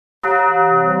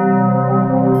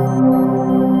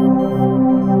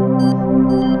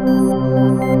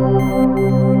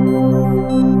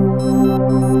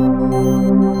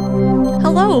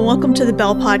welcome to the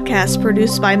Bell Podcast,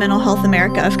 produced by Mental Health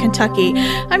America of Kentucky.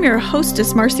 I'm your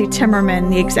hostess, Marcy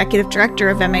Timmerman, the Executive Director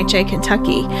of MHA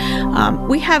Kentucky.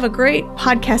 We have a great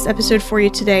podcast episode for you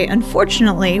today.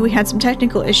 Unfortunately, we had some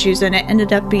technical issues and it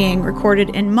ended up being recorded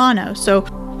in mono, so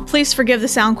please forgive the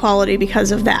sound quality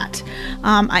because of that.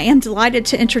 I am delighted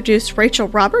to introduce Rachel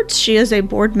Roberts. She is a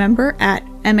board member at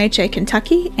MHA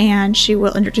Kentucky, and she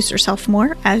will introduce herself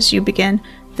more as you begin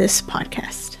this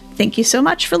podcast. Thank you so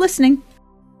much for listening.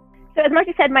 So as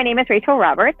Marcy said, my name is Rachel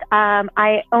Roberts.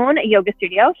 I own a yoga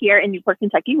studio here in Newport,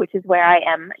 Kentucky, which is where I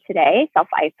am today,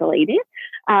 self-isolating.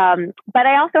 But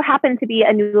I also happen to be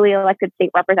a newly elected state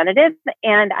representative,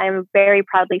 and I'm very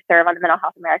proudly serve on the Mental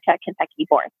Health America Kentucky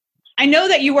board. I know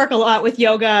that you work a lot with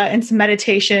yoga and some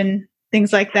meditation,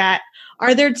 things like that.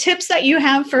 Are there tips that you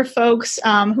have for folks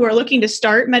who are looking to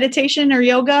start meditation or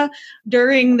yoga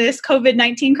during this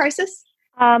COVID-19 crisis?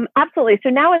 Absolutely. So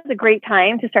now is a great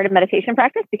time to start a meditation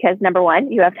practice because number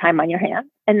one, you have time on your hands.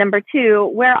 And number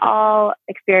two, we're all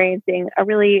experiencing a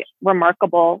really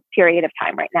remarkable period of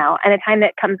time right now, and a time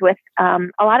that comes with a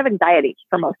lot of anxiety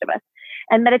for most of us.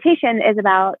 And meditation is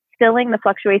about stilling the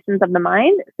fluctuations of the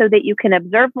mind so that you can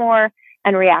observe more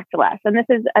and react less. And this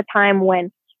is a time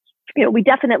when we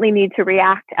definitely need to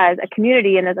react as a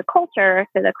community and as a culture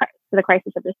to the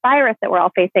crisis of this virus that we're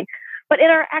all facing. But in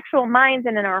our actual minds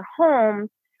and in our homes,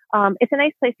 it's a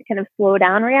nice place to kind of slow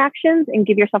down reactions and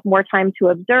give yourself more time to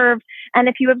observe. And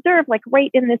if you observe, like right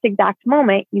in this exact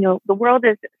moment, the world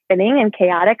is spinning and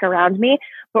chaotic around me.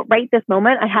 But right this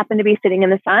moment, I happen to be sitting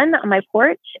in the sun on my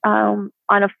porch on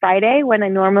a Friday when I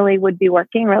normally would be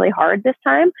working really hard this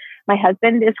time. My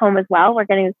husband is home as well. We're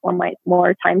getting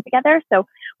more time together. So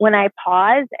when I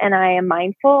pause and I am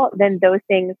mindful, then those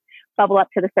things bubble up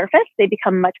to the surface. They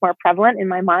become much more prevalent in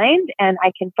my mind, and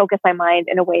I can focus my mind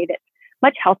in a way that's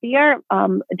much healthier,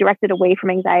 directed away from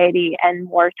anxiety and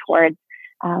more towards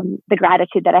the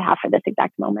gratitude that I have for this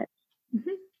exact moment.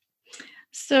 Mm-hmm.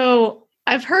 So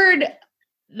I've heard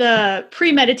the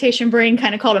pre-meditation brain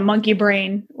kind of called a monkey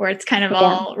brain, where it's kind of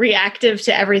all reactive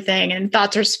to everything and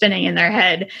thoughts are spinning in their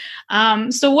head.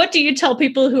 So what do you tell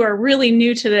people who are really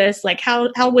new to this? Like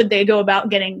how would they go about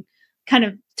getting kind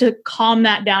of to calm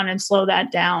that down and slow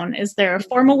that down? Is there a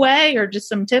formal way or just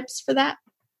some tips for that?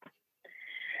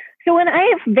 So when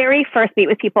I very first meet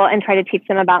with people and try to teach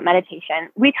them about meditation,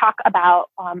 we talk about,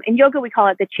 in yoga, we call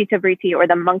it the chitta vritti or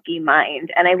the monkey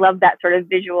mind. And I love that sort of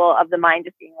visual of the mind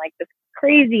just being like this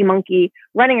crazy monkey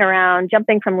running around,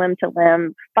 jumping from limb to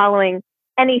limb, following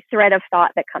any thread of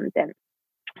thought that comes in.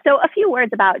 So a few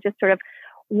words about just sort of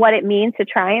what it means to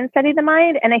try and study the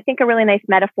mind. And I think a really nice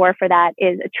metaphor for that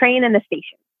is a train and the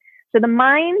station. So the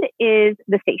mind is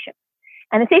the station.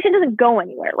 And the station doesn't go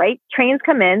anywhere, right? Trains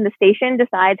come in, the station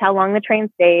decides how long the train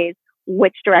stays,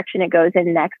 which direction it goes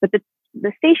in next, but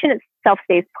the station itself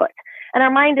stays put. And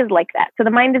our mind is like that. So the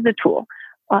mind is a tool.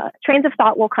 Trains of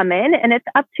thought will come in, and it's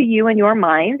up to you and your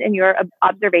mind and your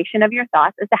observation of your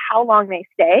thoughts as to how long they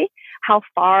stay, how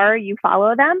far you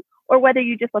follow them, or whether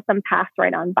you just let them pass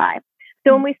right on by.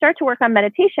 So when we start to work on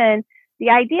meditation, the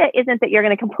idea isn't that you're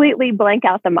going to completely blank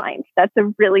out the mind. That's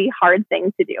a really hard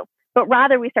thing to do. But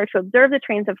rather, we start to observe the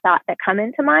trains of thought that come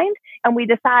into mind, and we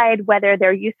decide whether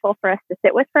they're useful for us to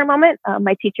sit with for a moment.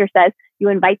 My teacher says you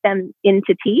invite them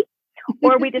into tea,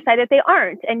 or we decide that they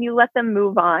aren't, and you let them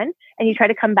move on, and you try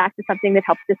to come back to something that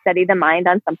helps to steady the mind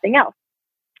on something else.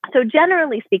 So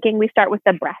generally speaking, we start with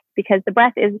the breath, because the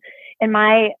breath is, in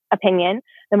my opinion,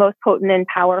 the most potent and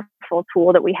powerful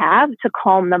tool that we have to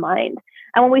calm the mind.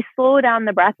 And when we slow down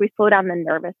the breath, we slow down the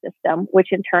nervous system,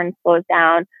 which in turn slows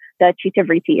down the chitta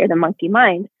vritti or the monkey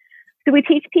mind. So we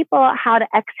teach people how to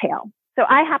exhale. So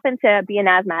I happen to be an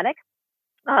asthmatic.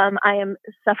 I am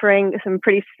suffering some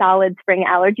pretty solid spring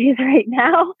allergies right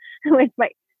now, which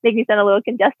might make me sound a little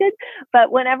congested.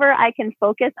 But whenever I can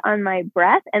focus on my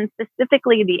breath and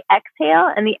specifically the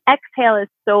exhale, and the exhale is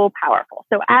so powerful.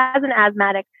 So as an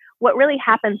asthmatic, what really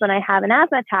happens when I have an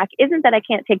asthma attack isn't that I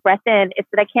can't take breath in, it's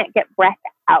that I can't get breath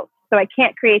out. So I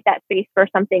can't create that space for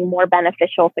something more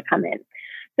beneficial to come in.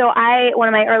 So one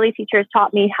of my early teachers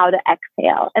taught me how to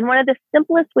exhale. And one of the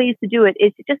simplest ways to do it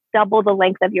is to just double the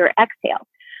length of your exhale.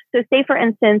 So say, for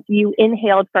instance, you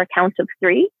inhaled for a count of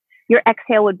 3, your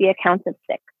exhale would be a count of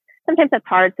 6. Sometimes that's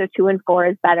hard, so 2 and 4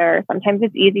 is better. Sometimes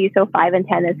it's easy, so 5 and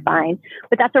 10 is fine.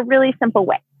 But that's a really simple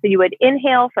way. So you would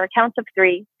inhale for a count of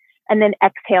 3, and then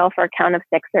exhale for a count of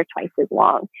 6 or twice as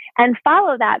long. And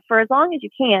follow that for as long as you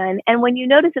can. And when you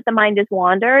notice that the mind has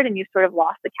wandered and you've sort of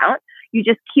lost the count, you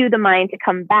just cue the mind to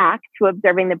come back to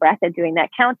observing the breath and doing that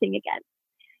counting again.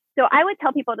 So I would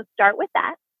tell people to start with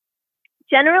that.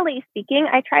 Generally speaking,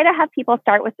 I try to have people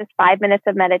start with just 5 minutes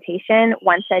of meditation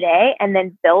once a day and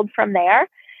then build from there.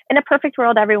 In a perfect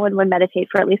world, everyone would meditate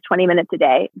for at least 20 minutes a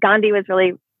day. Gandhi was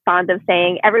really fond of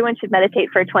saying everyone should meditate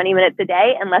for 20 minutes a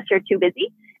day unless you're too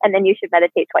busy, and then you should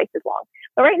meditate twice as long.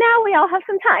 But right now we all have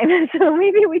some time. So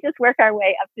maybe we just work our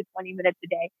way up to 20 minutes a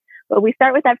day. But we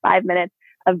start with that 5 minutes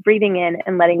of breathing in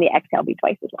and letting the exhale be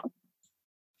twice as long.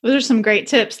 Those are some great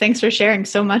tips. Thanks for sharing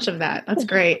so much of that. That's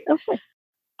great. Okay.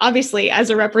 Obviously,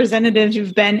 as a representative,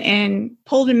 you've been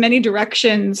pulled in many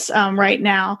directions right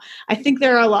now. I think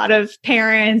there are a lot of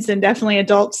parents and definitely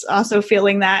adults also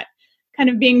feeling that kind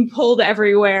of being pulled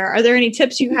everywhere. Are there any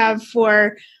tips you have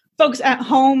for folks at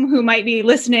home who might be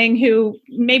listening, who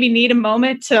maybe need a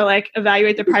moment to like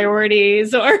evaluate their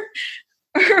priorities or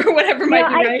whatever might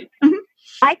be right?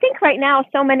 I think right now,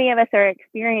 so many of us are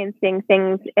experiencing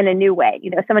things in a new way.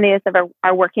 So many of us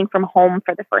are working from home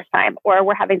for the first time, or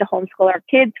we're having to homeschool our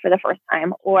kids for the first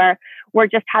time, or we're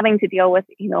just having to deal with,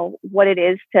 what it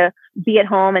is to be at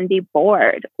home and be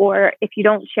bored. Or if you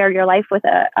don't share your life with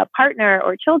a partner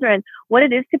or children, what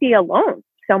it is to be alone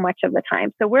so much of the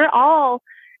time. So we're all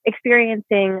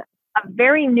experiencing a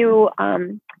very new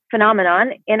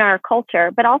phenomenon in our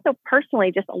culture, but also personally,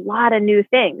 just a lot of new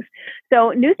things.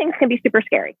 So new things can be super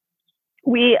scary.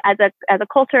 We, as a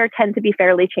culture, tend to be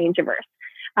fairly change averse.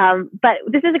 But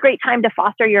this is a great time to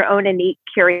foster your own innate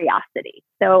curiosity.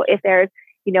 So if there's,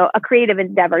 a creative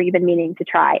endeavor you've been meaning to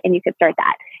try, and you could start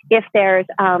that. If there's,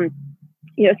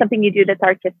 something you do that's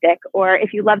artistic, or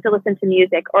if you love to listen to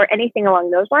music or anything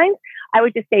along those lines, I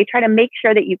would just say, try to make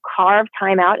sure that you carve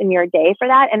time out in your day for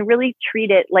that and really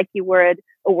treat it like you would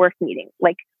a work meeting.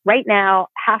 Like right now,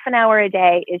 half an hour a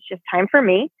day is just time for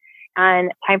me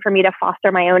and time for me to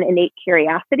foster my own innate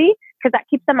curiosity, because that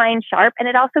keeps the mind sharp. And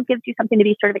it also gives you something to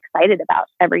be sort of excited about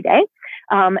every day.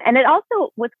 And it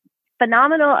also, what's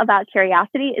phenomenal about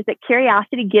curiosity is that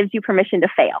curiosity gives you permission to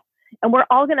fail. And we're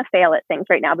all going to fail at things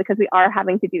right now because we are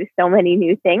having to do so many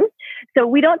new things. So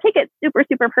we don't take it super,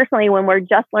 super personally when we're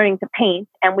just learning to paint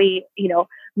and we,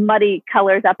 muddy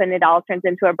colors up and it all turns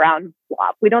into a brown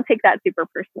blob. We don't take that super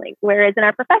personally. Whereas in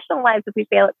our professional lives, if we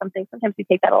fail at something, sometimes we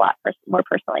take that a lot more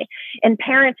personally. In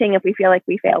parenting, if we feel like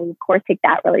we fail, we of course take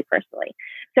that really personally.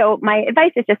 So my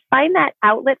advice is just find that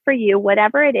outlet for you,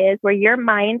 whatever it is, where your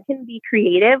mind can be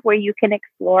creative, where you can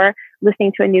explore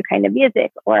listening to a new kind of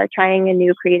music or trying a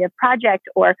new creative project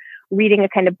or reading a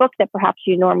kind of book that perhaps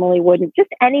you normally wouldn't. Just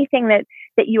anything that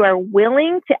you are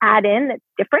willing to add in that's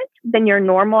different than your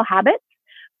normal habits,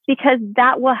 because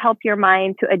that will help your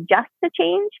mind to adjust to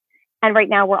change. And right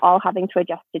now we're all having to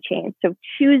adjust to change. So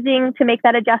choosing to make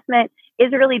that adjustment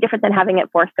is really different than having it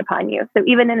forced upon you. So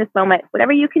even in this moment,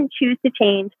 whatever you can choose to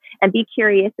change and be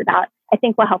curious about, I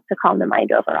think will help to calm the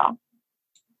mind overall.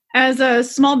 As a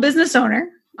small business owner,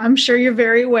 I'm sure you're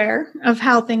very aware of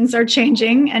how things are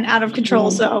changing and out of control.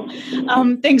 So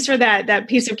thanks for that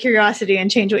piece of curiosity,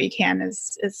 and change what you can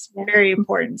is very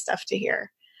important stuff to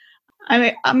hear.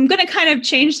 I'm going to kind of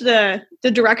change the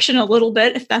direction a little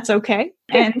bit, if that's okay,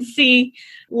 and see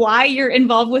why you're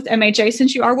involved with MHA.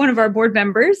 Since you are one of our board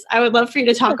members, I would love for you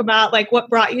to talk about like what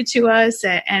brought you to us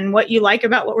and what you like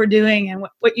about what we're doing and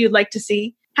what you'd like to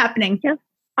see happening. Yeah.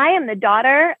 I am the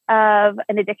daughter of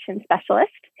an addiction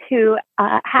specialist who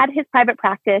had his private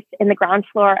practice in the ground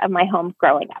floor of my home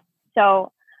growing up.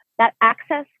 So that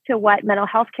access to what mental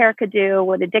health care could do,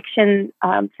 what addiction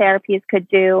therapies could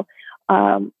do,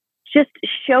 just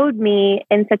showed me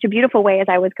in such a beautiful way as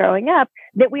I was growing up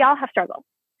that we all have struggles,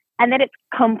 and that it's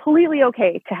completely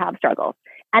okay to have struggles,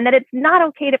 and that it's not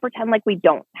okay to pretend like we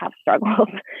don't have struggles.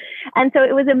 And so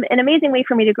it was an amazing way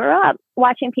for me to grow up,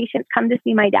 watching patients come to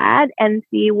see my dad and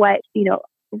see what,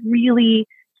 really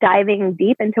diving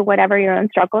deep into whatever your own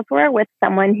struggles were with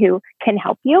someone who can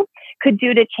help you could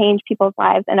do to change people's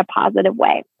lives in a positive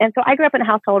way. And so I grew up in a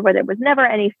household where there was never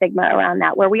any stigma around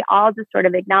that, where we all just sort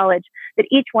of acknowledge that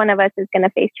each one of us is going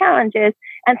to face challenges,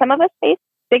 and some of us face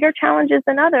bigger challenges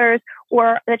than others,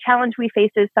 or the challenge we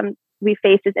face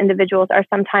as individuals are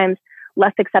sometimes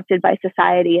less accepted by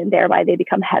society, and thereby they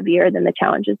become heavier than the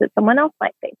challenges that someone else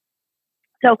might face.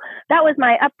 So that was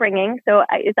my upbringing. So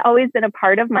it's always been a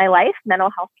part of my life,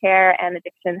 mental health care and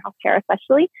addiction health care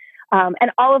especially. And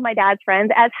all of my dad's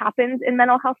friends, as happens in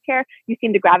mental health care, you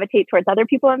seem to gravitate towards other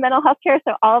people in mental health care.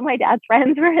 So all of my dad's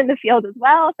friends were in the field as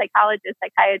well, psychologists,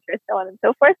 psychiatrists, so on and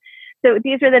so forth. So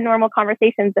these were the normal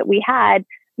conversations that we had,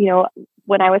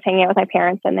 when I was hanging out with my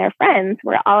parents and their friends.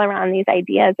 We're all around these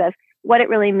ideas of what it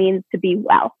really means to be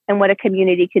well and what a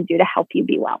community can do to help you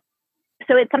be well.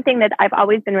 So it's something that I've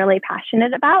always been really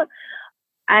passionate about.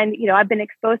 And, I've been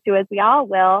exposed to, as we all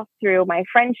will, through my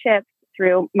friendships,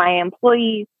 through my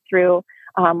employees, through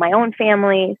my own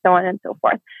family, so on and so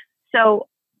forth. So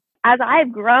as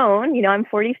I've grown, I'm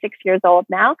 46 years old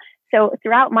now. So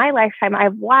throughout my lifetime,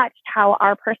 I've watched how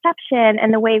our perception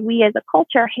and the way we as a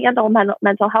culture handle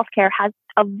mental health care has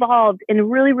evolved in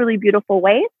really, really beautiful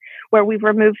ways, where we've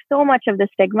removed so much of the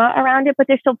stigma around it, but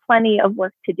there's still plenty of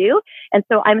work to do. And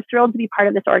so I'm thrilled to be part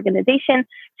of this organization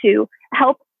to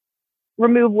help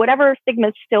remove whatever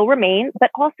stigmas still remain. But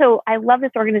also, I love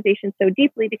this organization so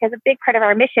deeply because a big part of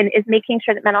our mission is making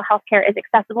sure that mental health care is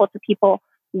accessible to people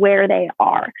where they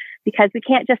are, because we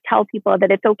can't just tell people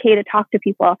that it's okay to talk to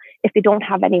people if they don't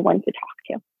have anyone to talk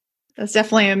to. That's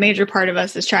definitely a major part of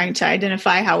us, is trying to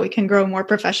identify how we can grow more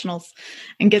professionals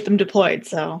and get them deployed.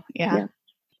 So, yeah.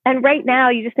 And right now,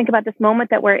 you just think about this moment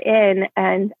that we're in,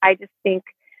 and I just think,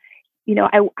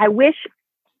 I wish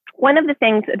one of the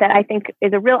things that I think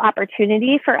is a real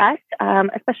opportunity for us,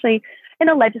 especially in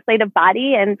a legislative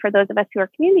body and for those of us who are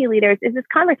community leaders, is this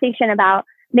conversation about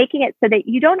making it so that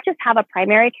you don't just have a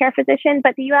primary care physician,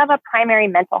 but that you have a primary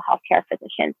mental health care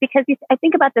physician. Because I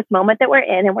think about this moment that we're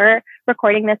in, and we're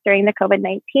recording this during the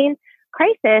COVID-19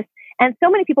 crisis, and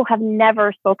so many people have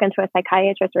never spoken to a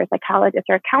psychiatrist or a psychologist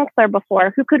or a counselor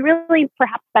before who could really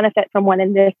perhaps benefit from one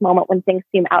in this moment when things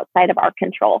seem outside of our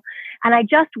control. And I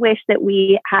just wish that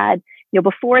we had,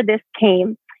 before this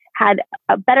came, had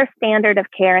a better standard of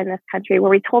care in this country, where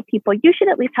we told people you should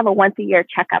at least have a once a year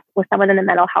checkup with someone in the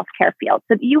mental health care field,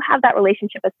 so that you have that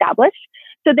relationship established,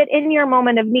 so that in your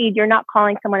moment of need, you're not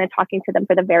calling someone and talking to them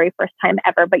for the very first time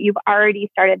ever, but you've already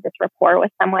started this rapport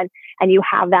with someone, and you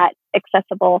have that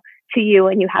accessible to you,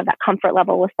 and you have that comfort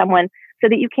level with someone, so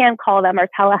that you can call them or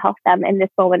telehealth them in this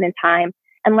moment in time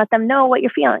and let them know what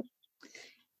you're feeling.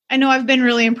 I know I've been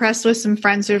really impressed with some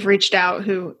friends who have reached out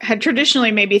who had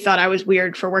traditionally maybe thought I was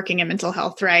weird for working in mental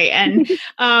health, right? And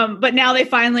but now they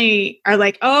finally are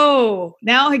like, oh,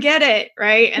 now I get it,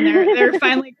 right? And they're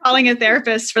finally calling a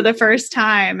therapist for the first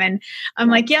time. And I'm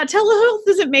like, yeah, telehealth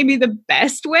isn't maybe the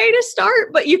best way to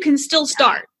start, but you can still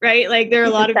start, right? Like there are a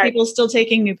lot of people still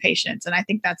taking new patients, and I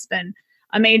think that's been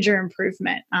a major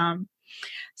improvement.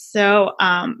 So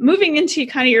moving into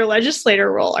kind of your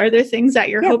legislator role, are there things that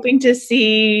you're hoping to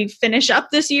see finish up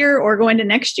this year or go into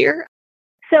next year?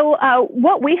 So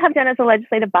what we have done as a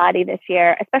legislative body this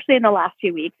year, especially in the last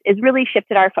few weeks, is really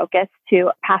shifted our focus to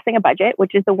passing a budget,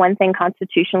 which is the one thing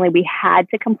constitutionally we had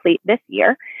to complete this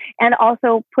year, and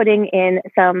also putting in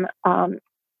some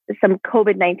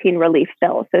COVID-19 relief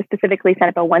bills. So specifically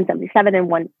Senate Bill 177 and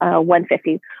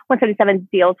 150. 177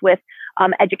 deals with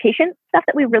education stuff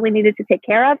that we really needed to take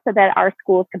care of so that our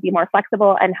schools could be more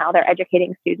flexible and how they're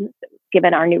educating students,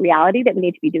 given our new reality that we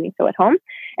need to be doing so at home.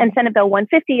 And Senate Bill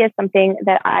 150 is something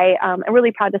that I am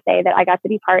really proud to say that I got to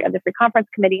be part of the free conference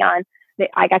committee on, that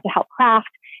I got to help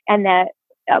craft, and that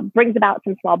brings about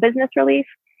some small business relief.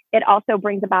 It also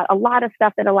brings about a lot of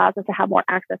stuff that allows us to have more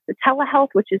access to telehealth,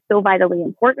 which is so vitally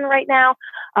important right now.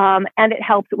 And it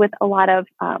helps with a lot of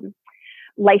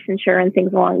licensure and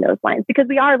things along those lines, because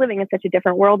we are living in such a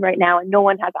different world right now, and no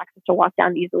one has access to walk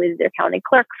down easily to their county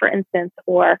clerk, for instance,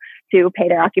 or to pay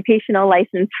their occupational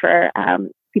license for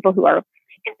people who are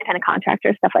independent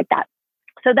contractors, stuff like that.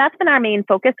 So that's been our main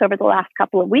focus over the last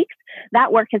couple of weeks.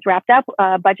 That work has wrapped up.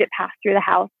 Budget passed through the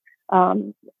House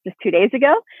just 2 days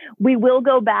ago. We will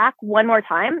go back one more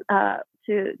time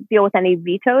to deal with any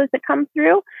vetoes that come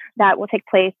through. That will take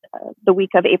place the week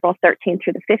of April 13th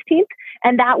through the 15th.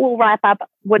 And that will wrap up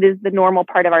what is the normal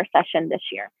part of our session this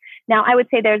year. Now, I would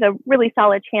say there's a really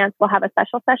solid chance we'll have a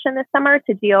special session this summer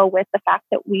to deal with the fact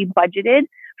that we budgeted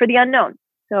for the unknown.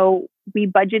 So we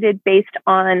budgeted based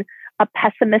on a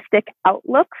pessimistic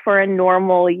outlook for a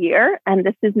normal year, and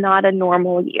this is not a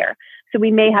normal year. So we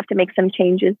may have to make some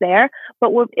changes there.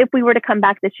 But if we were to come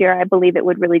back this year, I believe it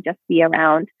would really just be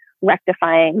around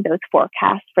rectifying those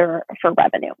forecasts for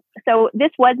revenue. So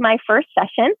this was my first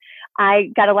session.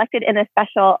 I got elected in a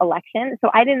special election,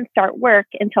 so I didn't start work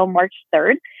until March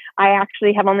 3rd. I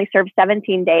actually have only served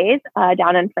 17 days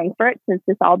down in Frankfurt since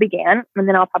this all began, and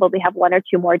then I'll probably have 1 or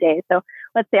 2 more days. So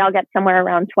let's say I'll get somewhere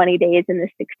around 20 days in this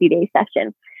 60-day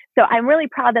session. So I'm really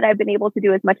proud that I've been able to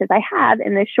do as much as I have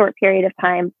in this short period of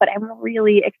time, but I'm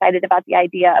really excited about the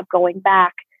idea of going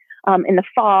back in the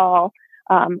fall,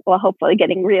 hopefully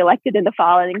getting reelected in the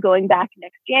fall, and then going back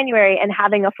next January and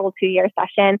having a full 2-year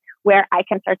session where I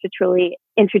can start to truly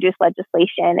introduce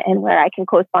legislation, and where I can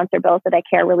co-sponsor bills that I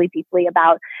care really deeply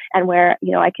about, and where,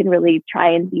 I can really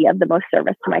try and be of the most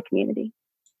service to my community.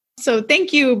 So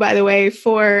thank you, by the way,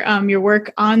 for your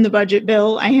work on the budget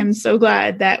bill. I am so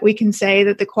glad that we can say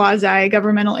that the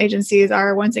quasi-governmental agencies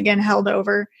are once again held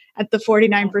over at the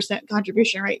 49%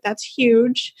 contribution rate. That's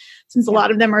huge, since a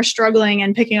lot of them are struggling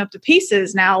and picking up the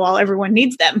pieces now while everyone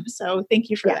needs them. So thank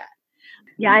you for that.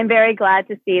 Yeah, I'm very glad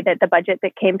to see that the budget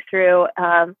that came through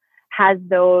has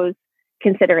those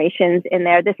considerations in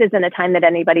there. This isn't a time that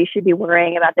anybody should be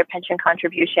worrying about their pension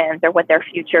contributions or what their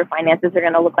future finances are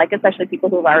going to look like, especially people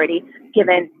who've already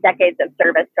given decades of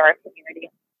service to our community.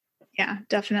 Yeah,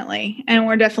 definitely. And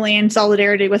we're definitely in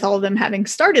solidarity with all of them having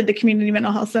started the community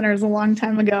mental health centers a long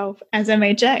time ago as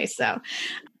MHA. So,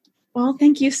 well,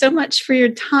 thank you so much for your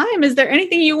time. Is there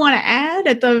anything you want to add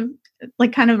at the,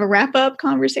 kind of a wrap-up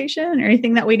conversation or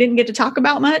anything that we didn't get to talk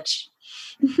about much?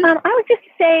 I would just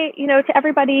say, to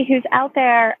everybody who's out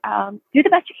there, do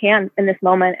the best you can in this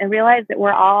moment and realize that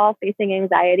we're all facing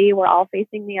anxiety. We're all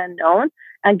facing the unknown.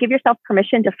 Give yourself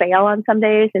permission to fail on some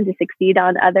days and to succeed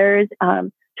on others.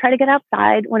 Try to get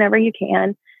outside whenever you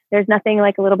can. There's nothing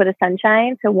like a little bit of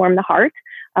sunshine to warm the heart.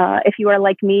 If you are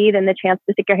like me, then the chance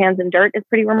to stick your hands in dirt is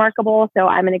pretty remarkable. So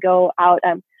I'm going to go out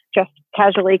just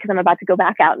casually because I'm about to go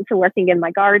back out into working in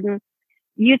my garden.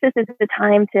 Use this as a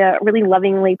time to really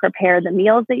lovingly prepare the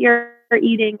meals that you're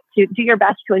eating, to do your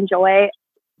best to enjoy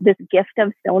this gift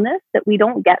of stillness that we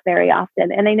don't get very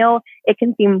often. And I know it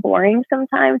can seem boring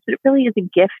sometimes, but it really is a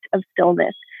gift of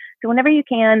stillness. So whenever you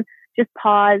can, just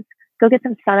pause, go get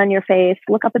some sun on your face,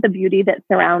 look up at the beauty that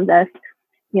surrounds us.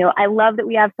 I love that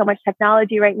we have so much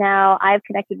technology right now. I've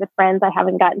connected with friends I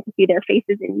haven't gotten to see their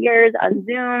faces in years on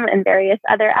Zoom and various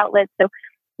other outlets. So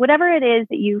whatever it is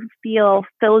that you feel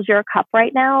fills your cup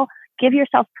right now, give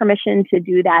yourself permission to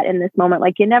do that in this moment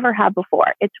like you never have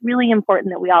before. It's really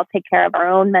important that we all take care of our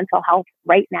own mental health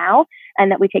right now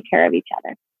and that we take care of each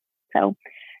other. So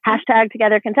hashtag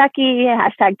Together Kentucky,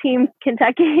 hashtag Team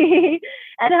Kentucky,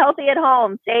 and healthy at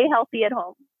home. Stay healthy at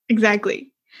home.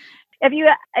 Exactly. If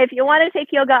you want to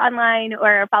take yoga online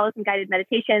or follow some guided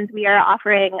meditations, we are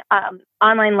offering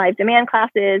online live demand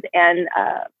classes and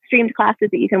streamed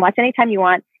classes that you can watch anytime you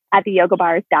want at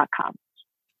theyogabars.com.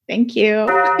 Thank you.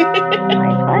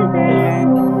 My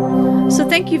pleasure. So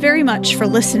thank you very much for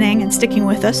listening and sticking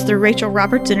with us through Rachel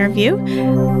Roberts' interview.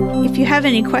 If you have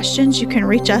any questions, you can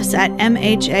reach us at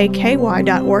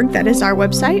mhaky.org. That is our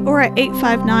website, or at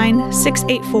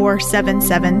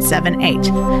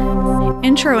 859-684-7778.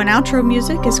 Intro and outro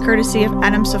music is courtesy of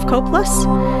Adam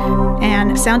Sofkopoulos,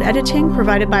 and sound editing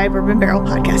provided by Bourbon Barrel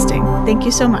Podcasting. Thank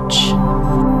you so much.